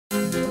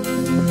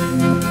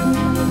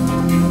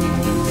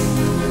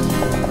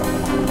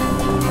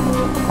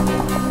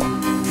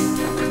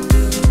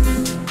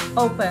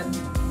Open.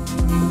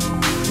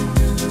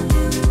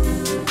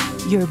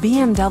 Your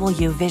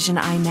BMW Vision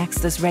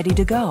iNEXT is ready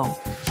to go.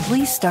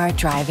 Please start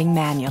driving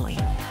manually.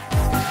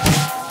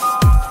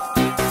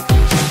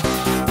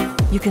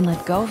 You can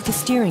let go of the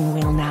steering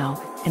wheel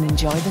now and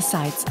enjoy the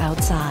sights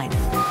outside.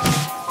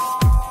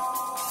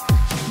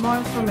 More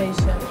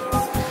information.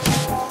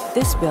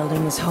 This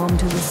building is home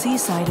to the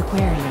Seaside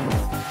Aquarium.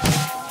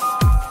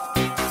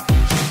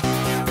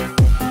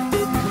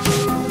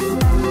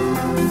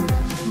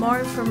 More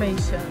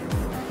information.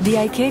 The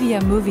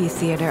Acadia movie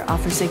theater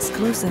offers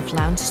exclusive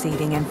lounge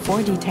seating and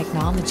 4D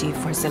technology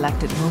for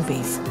selected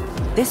movies.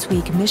 This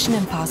week, Mission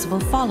Impossible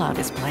Fallout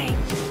is playing.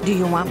 Do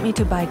you want me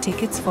to buy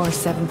tickets for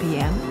 7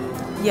 p.m.?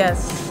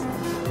 Yes.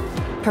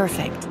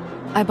 Perfect.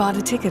 I bought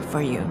a ticket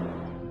for you.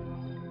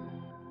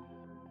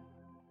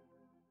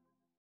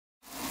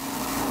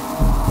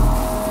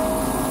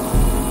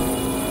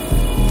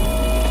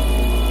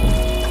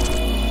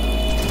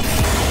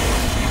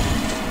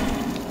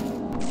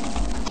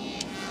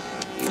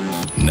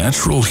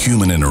 Natural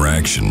human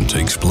interaction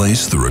takes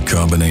place through a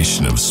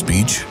combination of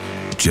speech,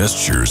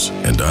 gestures,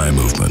 and eye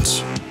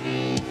movements.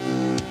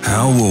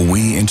 How will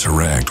we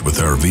interact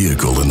with our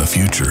vehicle in the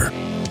future?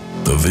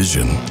 The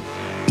vision,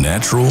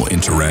 natural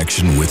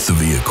interaction with the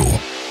vehicle,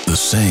 the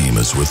same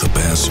as with a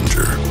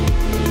passenger.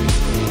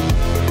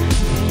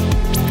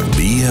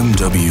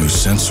 BMW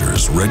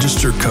sensors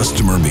register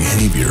customer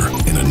behavior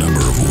in a number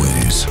of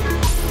ways.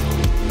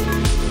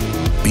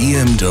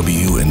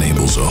 BMW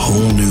enables a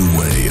whole new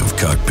way of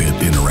cockpit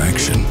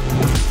interaction.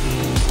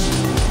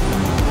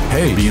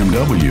 Hey,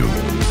 BMW.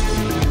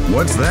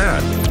 What's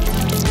that?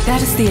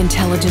 That is the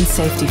intelligent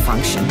safety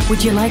function.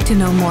 Would you like to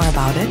know more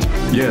about it?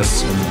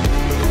 Yes.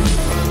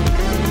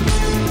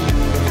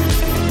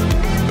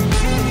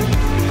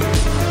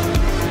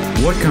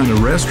 What kind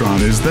of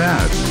restaurant is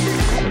that?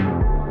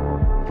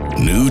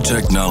 New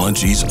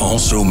technologies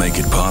also make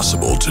it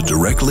possible to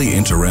directly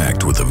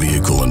interact with the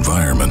vehicle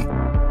environment.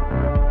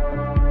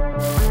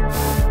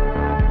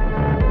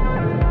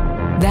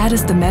 That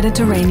is the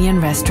Mediterranean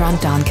restaurant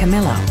Don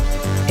Camillo.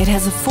 It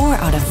has a 4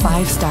 out of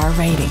 5-star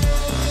rating.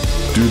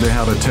 Do they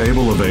have a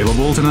table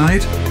available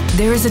tonight?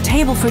 There is a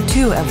table for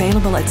 2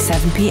 available at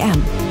 7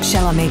 p.m.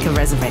 Shall I make a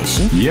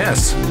reservation?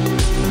 Yes.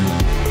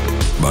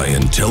 By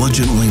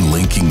intelligently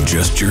linking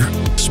gesture,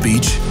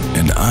 speech,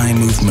 and eye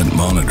movement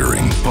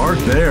monitoring, Park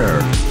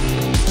there.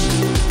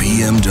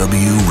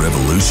 BMW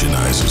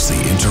revolutionizes the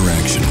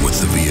interaction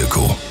with the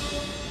vehicle.